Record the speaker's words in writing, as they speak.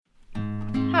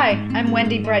Hi, I'm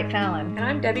Wendy Bright Fallon. And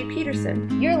I'm Debbie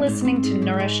Peterson. You're listening to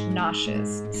Nourished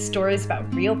Noshes, stories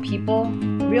about real people,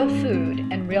 real food,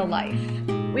 and real life.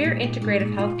 We're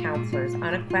integrative health counselors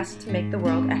on a quest to make the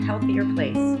world a healthier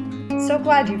place. So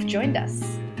glad you've joined us.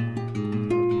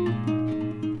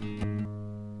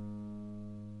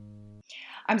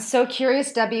 I'm so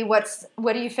curious, Debbie, what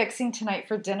are you fixing tonight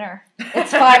for dinner?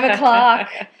 It's 5 o'clock.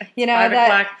 You know,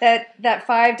 that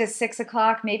 5 to 6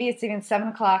 o'clock, maybe it's even 7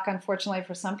 o'clock, unfortunately,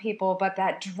 for some people, but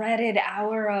that dreaded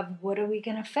hour of what are we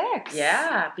going to fix?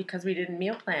 Yeah, because we didn't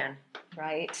meal plan.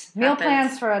 Right. Meal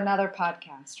plans for another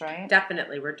podcast, right?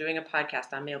 Definitely. We're doing a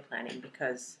podcast on meal planning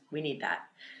because we need that.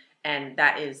 And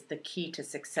that is the key to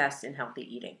success in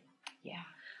healthy eating. Yeah.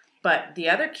 But the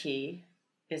other key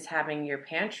is having your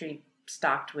pantry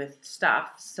stocked with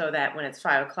stuff so that when it's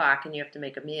 5 o'clock and you have to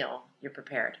make a meal, you're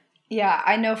prepared. Yeah,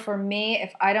 I know for me,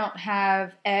 if I don't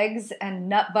have eggs and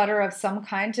nut butter of some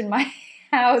kind in my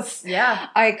house,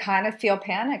 I kind of feel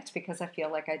panicked because I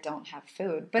feel like I don't have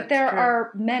food. But there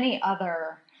are many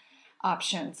other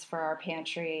options for our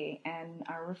pantry and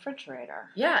our refrigerator.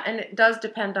 Yeah, and it does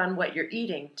depend on what you're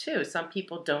eating too. Some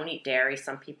people don't eat dairy,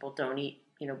 some people don't eat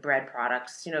bread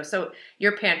products, so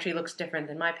your pantry looks different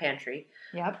than my pantry.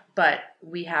 Yep. But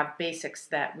we have basics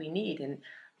that we need. And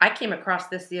I came across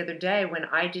this the other day when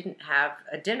I didn't have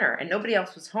a dinner and nobody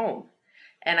else was home.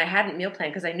 And I hadn't meal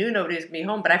planned because I knew nobody was going to be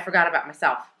home, but I forgot about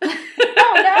myself.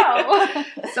 Oh,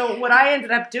 no. So what I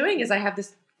ended up doing is I have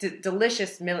this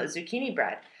delicious millet zucchini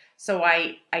bread. So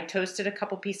I toasted a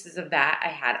couple pieces of that. I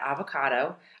had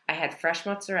avocado, I had fresh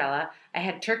mozzarella, I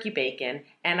had turkey bacon,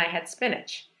 and I had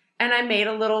spinach. And I made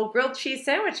a little grilled cheese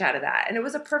sandwich out of that. And it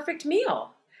was a perfect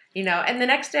meal, And the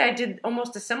next day I did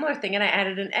almost a similar thing and I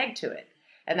added an egg to it.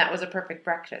 And that was a perfect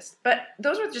breakfast. But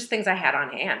those were just things I had on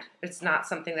hand. It's not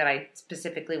something that I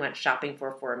specifically went shopping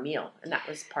for a meal. And that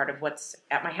was part of what's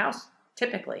at my house,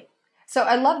 typically. So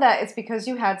I love that. It's because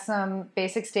you had some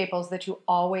basic staples that you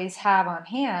always have on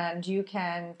hand. You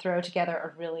can throw together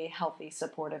a really healthy,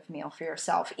 supportive meal for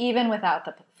yourself, even without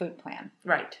the food plan.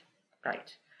 Right.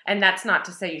 And that's not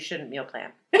to say you shouldn't meal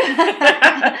plan.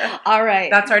 All right.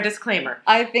 That's our disclaimer.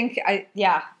 I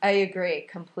agree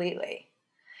completely.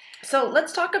 So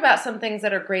let's talk about some things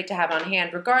that are great to have on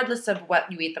hand, regardless of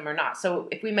what you eat them or not. So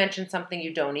if we mention something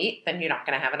you don't eat, then you're not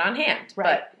going to have it on hand. Right.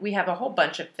 But we have a whole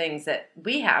bunch of things that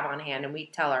we have on hand and we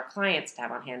tell our clients to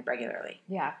have on hand regularly.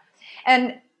 Yeah.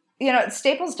 And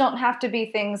staples don't have to be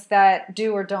things that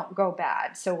do or don't go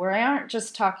bad. So we aren't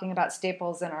just talking about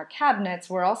staples in our cabinets.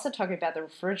 We're also talking about the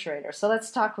refrigerator. So let's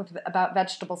talk about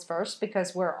vegetables first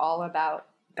because we're all about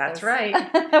That's right.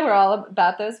 We're all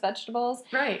about those vegetables.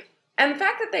 Right. And the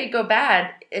fact that they go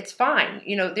bad, it's fine.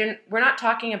 We're not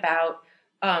talking about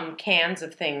cans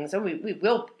of things. We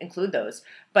will include those.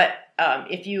 But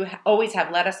if you always have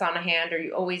lettuce on hand or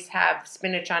you always have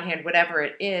spinach on hand, whatever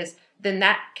it is, then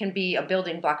that can be a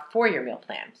building block for your meal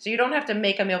plan. So you don't have to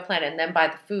make a meal plan and then buy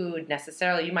the food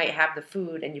necessarily. You might have the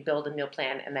food and you build a meal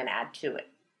plan and then add to it.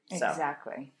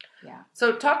 Exactly. Yeah.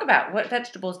 So talk about what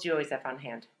vegetables do you always have on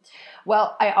hand?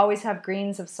 Well, I always have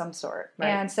greens of some sort. Right.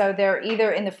 And so they're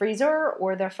either in the freezer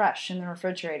or they're fresh in the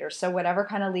refrigerator. So whatever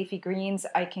kind of leafy greens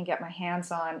I can get my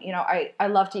hands on. I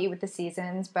love to eat with the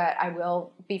seasons, but I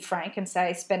will be frank and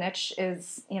say spinach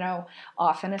is,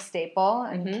 often a staple,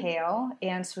 and kale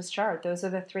and Swiss chard. Those are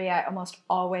the three I almost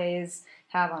always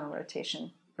have on a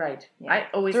rotation. Right. Yeah. I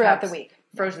always throughout have the week.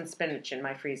 Frozen spinach in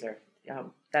my freezer.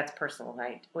 That's personal.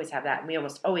 I always have that. And we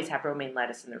almost always have romaine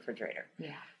lettuce in the refrigerator.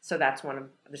 Yeah. So that's one of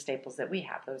the staples that we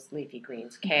have, those leafy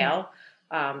greens. Kale,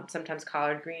 sometimes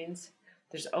collard greens.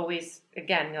 There's always,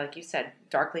 again, like you said,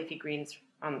 dark leafy greens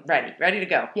ready to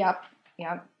go. Yep.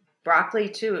 Broccoli,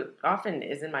 too, often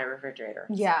is in my refrigerator.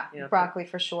 Yeah, broccoli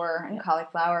for sure, and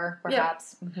cauliflower,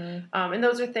 perhaps. Yeah. Mm-hmm. And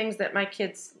those are things that my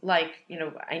kids like.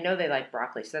 I know they like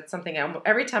broccoli, so that's something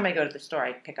every time I go to the store,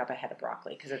 I pick up a head of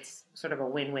broccoli because it's sort of a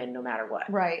win-win no matter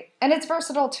what. Right. And it's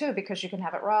versatile, too, because you can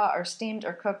have it raw or steamed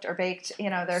or cooked or baked.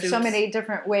 There's so many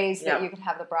different ways that you can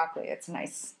have the broccoli. It's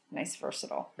nice,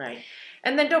 versatile. Right.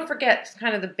 And then don't forget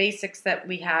kind of the basics that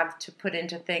we have to put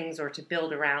into things or to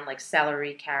build around, like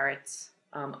celery, carrots,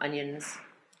 onions,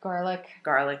 garlic,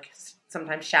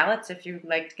 sometimes shallots if you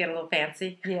like to get a little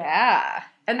fancy. Yeah.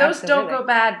 And those don't go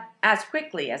bad as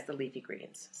quickly as the leafy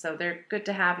greens. So they're good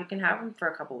to have. You can have them for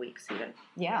a couple weeks even.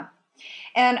 Yeah.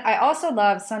 And I also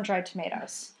love sun-dried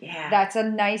tomatoes. Yeah. That's a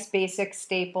nice basic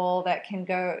staple that can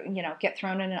go, get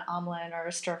thrown in an omelet or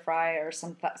a stir fry or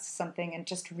something and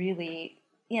just really,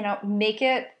 make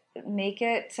it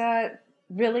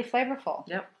really flavorful.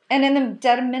 Yep. And in the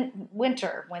dead of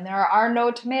winter, when there are no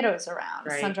tomatoes around,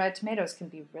 right. sun-dried tomatoes can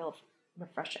be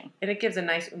refreshing. And it gives a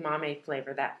nice umami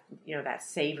flavor, that, that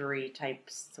savory type,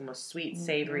 almost sweet,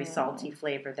 savory, salty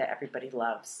flavor that everybody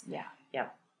loves. Yeah. Yeah.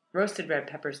 Roasted red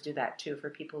peppers do that too for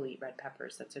people who eat red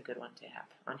peppers. That's a good one to have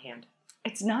on hand.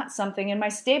 It's not something in my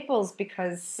staples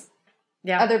because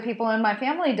Yeah. other people in my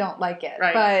family don't like it.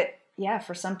 Right. But yeah,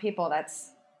 for some people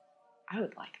I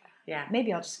would like that. Yeah.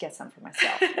 Maybe I'll just get some for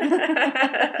myself.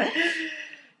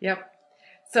 Yep.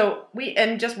 So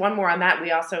and just one more on that,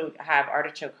 we also have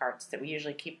artichoke hearts that we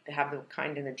usually have the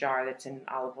kind in the jar that's in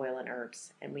olive oil and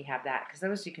herbs. And we have that because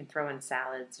those you can throw in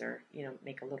salads or,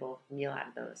 make a little meal out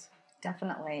of those.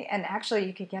 Definitely. And actually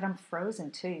you could get them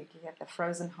frozen too. You could get the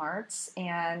frozen hearts.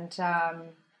 And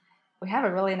we have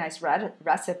a really nice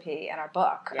recipe in our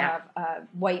book of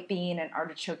white bean and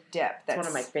artichoke dip. That's one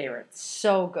of my favorites.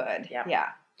 So good. Yeah. Yeah.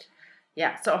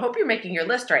 Yeah. So I hope you're making your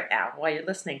list right now while you're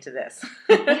listening to this.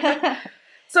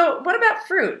 So what about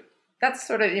fruit? That's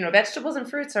sort of, vegetables and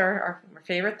fruits are my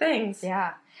favorite things.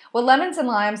 Yeah. Well, lemons and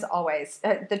limes always.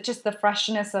 Just the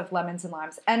freshness of lemons and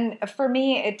limes. And for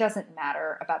me, it doesn't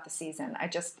matter about the season.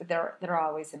 They're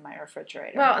always in my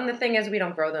refrigerator. Well, and the thing is, we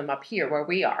don't grow them up here where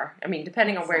we are. I mean,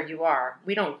 depending on where you are,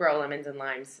 we don't grow lemons and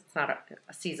limes. It's not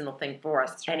a seasonal thing for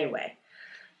us anyway.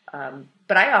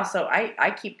 But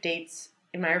I keep dates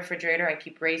in my refrigerator. I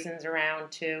keep raisins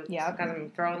around too. Yeah. Because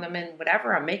I'm throwing them in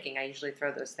whatever I'm making. I usually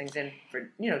throw those things in for,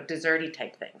 desserty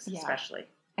type things, especially.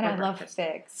 And I love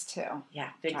figs too. Yeah,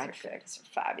 dried figs are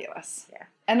fabulous. Yeah.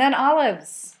 And then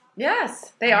olives.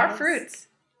 Yes, they are fruits.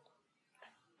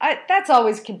 That's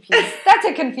always confusing. That's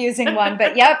a confusing one,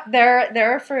 but yep,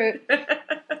 they're a fruit.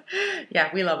 Yeah,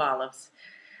 we love olives.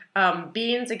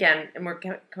 Beans, again, and we're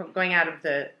going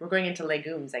into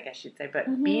legumes, I guess you'd say,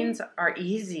 but beans are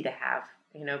easy to have,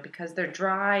 because they're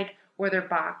dried or they're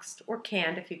boxed or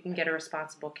canned if you can get a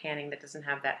responsible canning that doesn't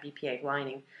have that BPA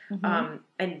lining.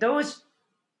 And those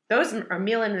are a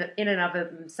meal in and of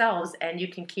themselves, and you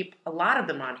can keep a lot of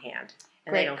them on hand.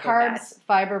 And Great they don't carbs,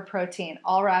 fiber, protein,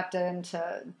 all wrapped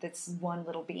into this one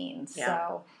little bean. Yeah.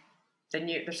 So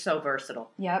they're so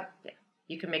versatile. Yep. Yeah.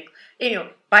 You can make,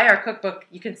 by our cookbook,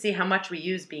 you can see how much we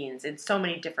use beans in so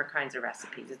many different kinds of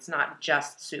recipes. It's not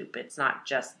just soup. It's not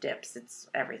just dips. It's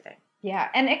everything. Yeah,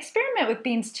 and experiment with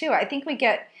beans too. I think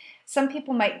some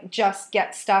people might just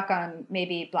get stuck on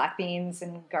maybe black beans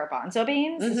and garbanzo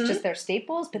beans. It's just their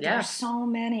staples, but there are so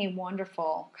many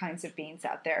wonderful kinds of beans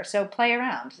out there. So play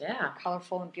around. Yeah.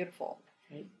 Colorful and beautiful.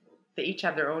 Right. They each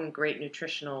have their own great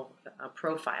nutritional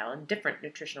profile and different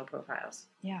nutritional profiles.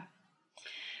 Yeah.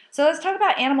 So let's talk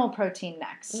about animal protein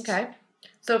next. Okay.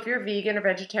 So if you're vegan or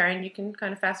vegetarian, you can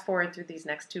kind of fast forward through these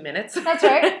next 2 minutes. That's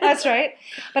right. That's right.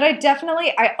 But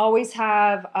I always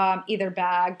have either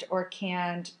bagged or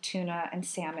canned tuna and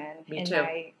salmon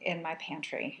in my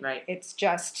pantry. Right. It's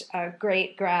just a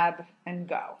great grab and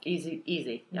go. Easy.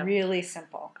 Yep. Really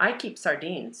simple. I keep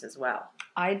sardines as well.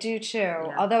 I do too.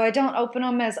 Yeah. Although I don't open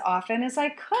them as often as I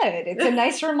could. It's a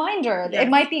nice reminder. Yes. It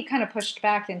might be kind of pushed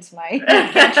back into my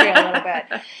pantry a little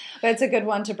bit, but it's a good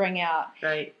one to bring out.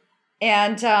 Right.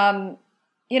 And,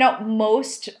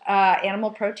 most animal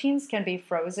proteins can be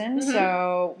frozen,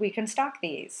 so we can stock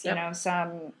these. Yep.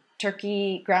 Some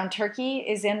ground turkey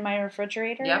is in my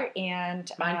refrigerator,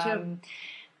 and mine too.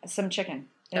 Some chicken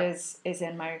is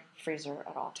in my freezer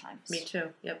at all times. Me too.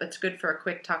 Yep, it's good for a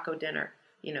quick taco dinner.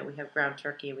 We have ground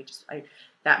turkey, and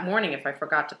that morning, if I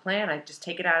forgot to plan, I just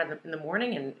take it out in the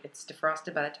morning, and it's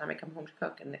defrosted by the time I come home to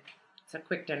cook, and it's a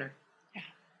quick dinner. Yeah.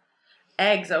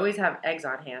 Eggs, always have eggs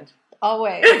on hand.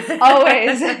 Always.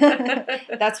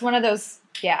 That's one of those,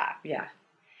 yeah. Yeah.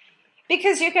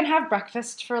 Because you can have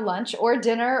breakfast for lunch or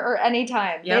dinner or any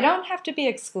time. Yep. They don't have to be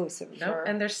exclusive. Nope.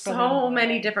 And there's so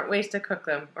many different ways to cook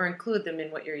them or include them in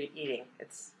what you're eating.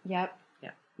 Yep. Yeah,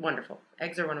 wonderful.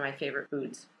 Eggs are one of my favorite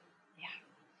foods. Yeah.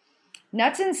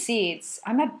 Nuts and seeds.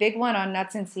 I'm a big one on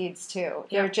nuts and seeds too.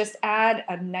 They just add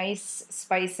a nice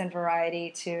spice and variety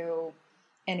to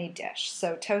any dish.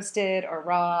 So toasted or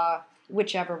raw,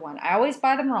 whichever one. I always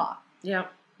buy them raw.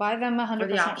 Yep. Buy them 100% for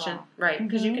the option, raw. right?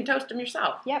 Because you can toast them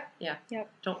yourself. Yep. Yeah. Yep.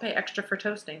 Don't pay extra for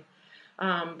toasting.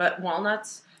 But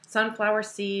walnuts, sunflower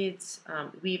seeds.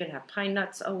 We even have pine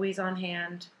nuts always on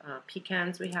hand.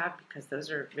 Pecans we have because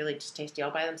those are really just tasty all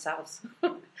by themselves.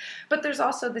 But there's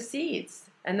also the seeds,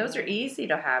 and those are easy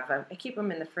to have. I keep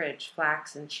them in the fridge.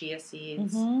 Flax and chia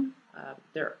seeds.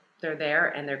 They're there,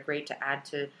 and they're great to add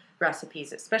to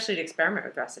recipes, especially to experiment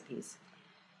with recipes.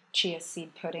 Chia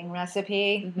seed pudding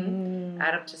recipe.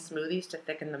 Add them to smoothies to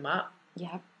thicken them up.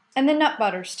 Yep. And the nut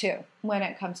butters too. When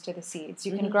it comes to the seeds,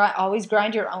 you can always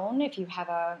grind your own if you have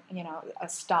a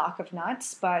stock of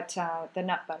nuts. But the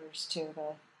nut butters too,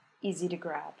 the easy to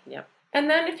grab. Yep. And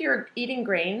then if you're eating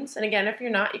grains, and again, if you're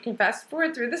not, you can fast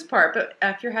forward through this part, but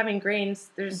if you're having grains,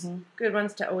 there's good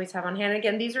ones to always have on hand. And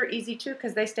again, these are easy too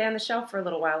because they stay on the shelf for a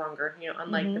little while longer.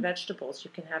 Unlike the vegetables,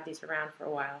 you can have these around for a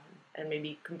while and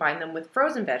maybe combine them with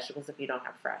frozen vegetables if you don't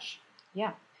have fresh.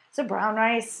 Yeah. So brown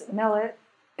rice, millet,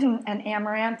 and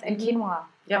amaranth and quinoa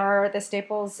are the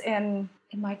staples in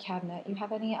my cabinet. You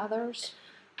have any others?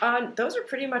 Those are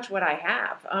pretty much what I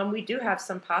have. We do have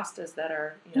some pastas that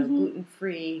are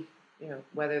gluten-free.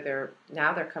 Whether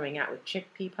they're coming out with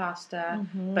chickpea pasta,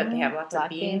 but they have lots of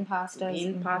bean pastas.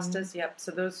 Bean pastas, yep.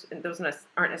 So those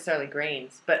aren't necessarily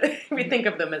grains, but we think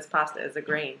of them as pasta as a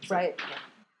grain. So, right.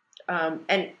 Yeah.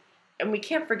 And we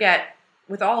can't forget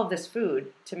with all of this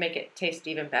food to make it taste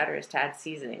even better is to add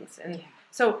seasonings. And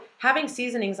so having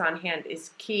seasonings on hand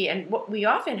is key. And we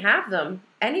often have them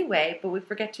anyway, but we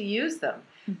forget to use them.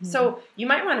 So you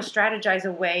might want to strategize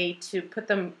a way to put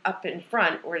them up in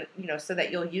front or, so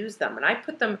that you'll use them. And I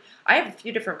have a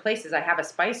few different places. I have a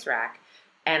spice rack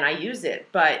and I use it,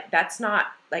 but that's not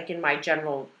like in my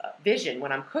general vision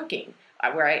when I'm cooking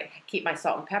where I keep my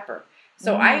salt and pepper.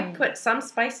 So I put some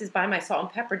spices by my salt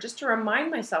and pepper just to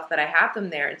remind myself that I have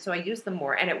them there. And so I use them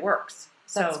more and it works.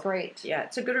 That's great. Yeah,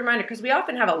 it's a good reminder because we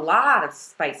often have a lot of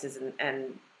spices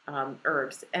and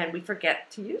herbs and we forget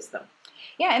to use them.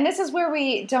 Yeah, and this is where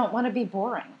we don't want to be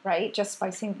boring, right? Just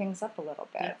spicing things up a little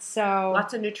bit. Yeah. So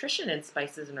lots of nutrition in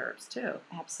spices and herbs too.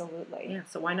 Absolutely. Yeah.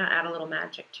 So why not add a little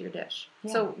magic to your dish?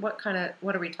 Yeah. So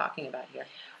what are we talking about here?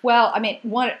 Well, I mean,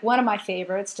 one of my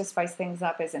favorites to spice things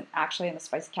up isn't actually in the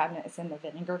spice cabinet. It's in the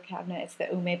vinegar cabinet. It's the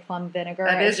Ume plum vinegar.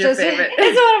 That is your favorite.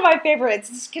 It's one of my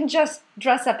favorites. It can just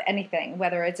dress up anything,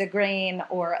 whether it's a grain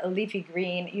or a leafy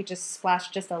green. You just splash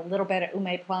just a little bit of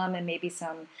Ume plum and maybe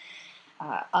some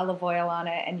olive oil on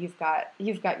it, and you've got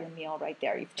your meal right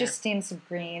there. You've just steamed some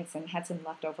greens and had some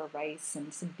leftover rice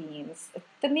and some beans.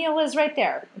 The meal is right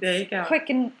there. There you go.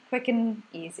 Quick and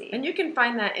easy. And you can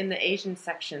find that in the Asian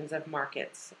sections of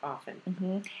markets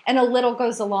often. And a little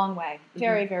goes a long way.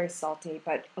 Very, very salty,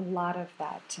 but a lot of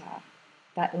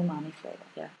that umami flavor.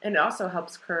 Yeah, and it also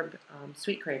helps curb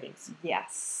sweet cravings.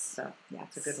 Yes. So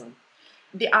that's a good one.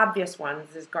 The obvious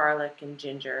ones is garlic and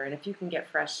ginger, and if you can get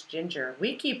fresh ginger,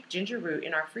 we keep ginger root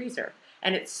in our freezer,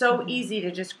 and it's so easy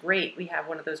to just grate. We have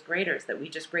one of those graters that we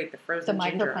just grate the frozen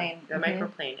ginger. The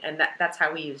microplane, and that's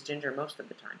how we use ginger most of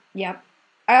the time. Yep.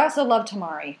 I also love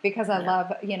tamari because I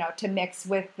love, to mix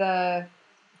with the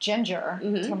ginger,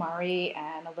 tamari,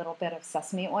 and a little bit of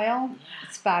sesame oil. Yeah,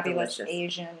 it's fabulous. Delicious.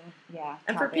 Asian,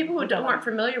 And for people who aren't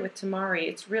familiar with tamari,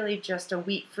 it's really just a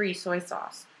wheat-free soy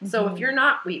sauce. So if you're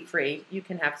not wheat-free, you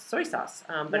can have soy sauce.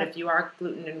 But if you are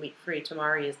gluten and wheat-free,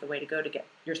 tamari is the way to go to get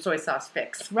your soy sauce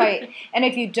fix. Right. And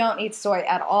if you don't eat soy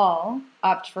at all,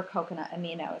 opt for coconut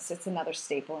aminos. It's another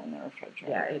staple in the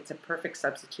refrigerator. Yeah, it's a perfect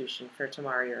substitution for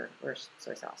tamari or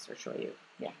soy sauce or shoyu.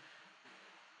 Yeah.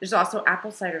 There's also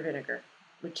apple cider vinegar,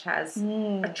 which has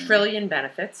a trillion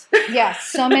benefits. Yes,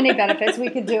 so many benefits. We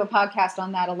could do a podcast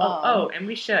on that alone. Oh, and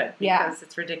we should, because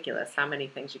it's ridiculous how many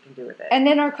things you can do with it. And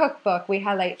in our cookbook, we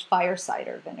highlight fire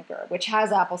cider vinegar, which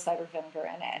has apple cider vinegar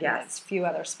in it. Yes. And it's a few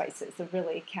other spices that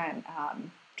really can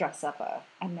dress up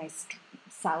a nice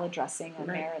salad dressing or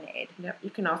marinade. Yep. You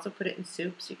can also put it in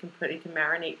soups. You can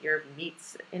marinate your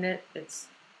meats in it. It's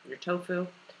your tofu.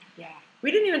 Yeah. We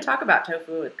didn't even talk about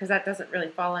tofu because that doesn't really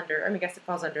fall under. I guess it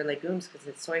falls under legumes because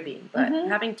it's soybean. But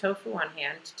having tofu on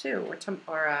hand too, or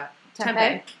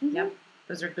tempeh. Yep,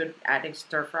 those are good. Adding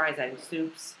stir fries, adding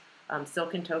soups.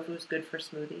 Silken tofu is good for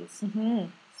smoothies.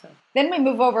 So then we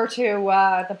move over to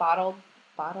the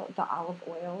the olive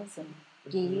oils and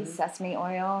ghee, sesame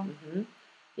oil.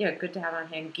 Yeah, good to have on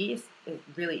hand. Ghee is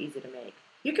really easy to make.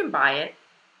 You can buy it,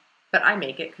 but I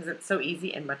make it because it's so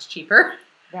easy and much cheaper.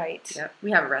 Right. Yep.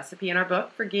 We have a recipe in our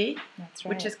book for ghee, That's right.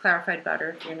 which is clarified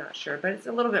butter if you're not sure, but it's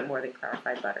a little bit more than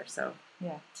clarified butter. So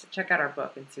check out our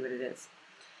book and see what it is.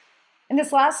 And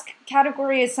this last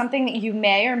category is something that you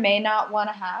may or may not want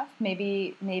to have.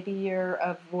 Maybe you're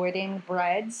avoiding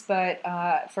breads, but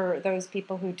for those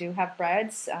people who do have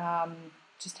breads,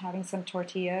 just having some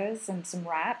tortillas and some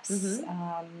wraps,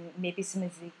 maybe some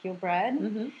Ezekiel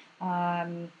bread.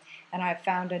 And I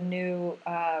found a new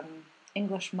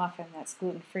English muffin that's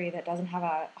gluten-free that doesn't have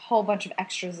a whole bunch of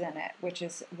extras in it, which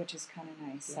is kind of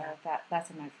nice. Yeah. So that's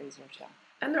in my freezer too.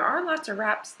 And there are lots of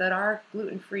wraps that are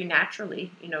gluten-free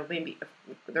naturally. Maybe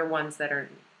they're ones that are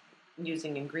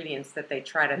using ingredients that they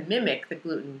try to mimic the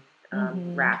gluten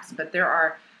wraps. But there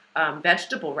are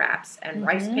vegetable wraps and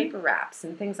rice paper wraps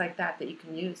and things like that you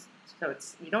can use. So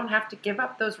you don't have to give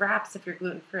up those wraps if you're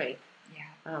gluten-free.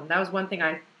 Yeah. That was one thing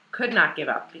I could not give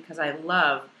up because I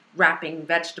love wrapping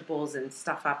vegetables and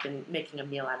stuff up and making a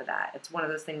meal out of that. It's one of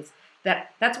those things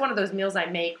that's one of those meals I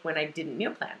make when I didn't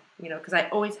meal plan, because I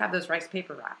always have those rice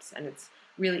paper wraps, and it's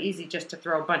really easy just to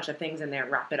throw a bunch of things in there,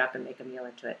 wrap it up, and make a meal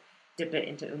into it. Dip it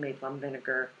into ume plum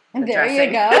vinegar. And there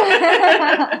you go.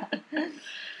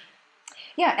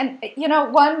 Yeah, and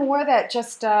one more that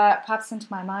just pops into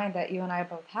my mind that you and I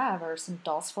both have are some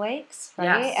dulse flakes,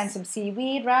 right? Yes. And some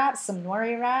seaweed wraps, some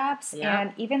nori wraps,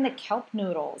 and even the kelp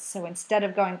noodles. So instead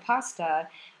of going pasta,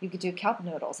 you could do kelp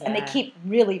noodles. And they keep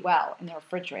really well in the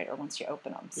refrigerator once you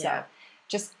open them. So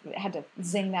just had to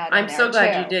zing that in there, I'm so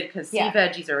glad too. you did, because sea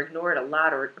veggies are ignored a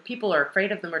lot, or people are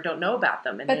afraid of them or don't know about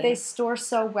them. But they store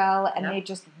so well, and they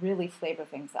just really flavor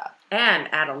things up. And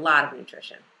add a lot of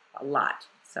nutrition. A lot.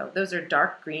 So those are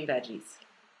dark green veggies.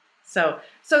 So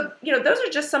those are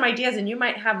just some ideas, and you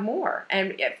might have more.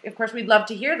 And of course, we'd love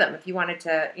to hear them. If you wanted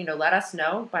to, let us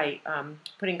know by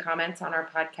putting comments on our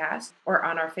podcast or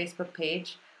on our Facebook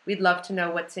page. We'd love to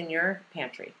know what's in your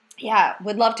pantry. Yeah,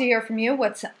 would love to hear from you.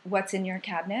 What's in your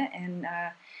cabinet, and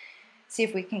see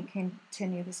if we can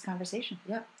continue this conversation.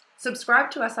 Yep.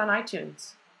 Subscribe to us on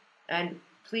iTunes, and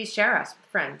please share us with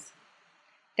friends.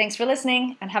 Thanks for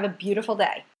listening, and have a beautiful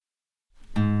day.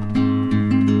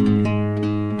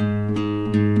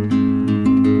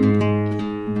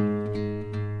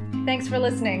 Thanks for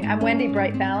listening. I'm Wendy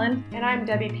Bright Fallon. And I'm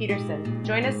Debbie Peterson.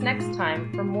 Join us next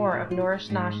time for more of Nourish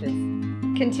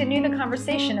Noshes. Continue the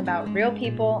conversation about real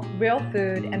people, real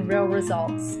food, and real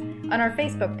results on our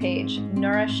Facebook page,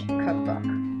 Nourish Cookbook.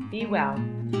 Be well.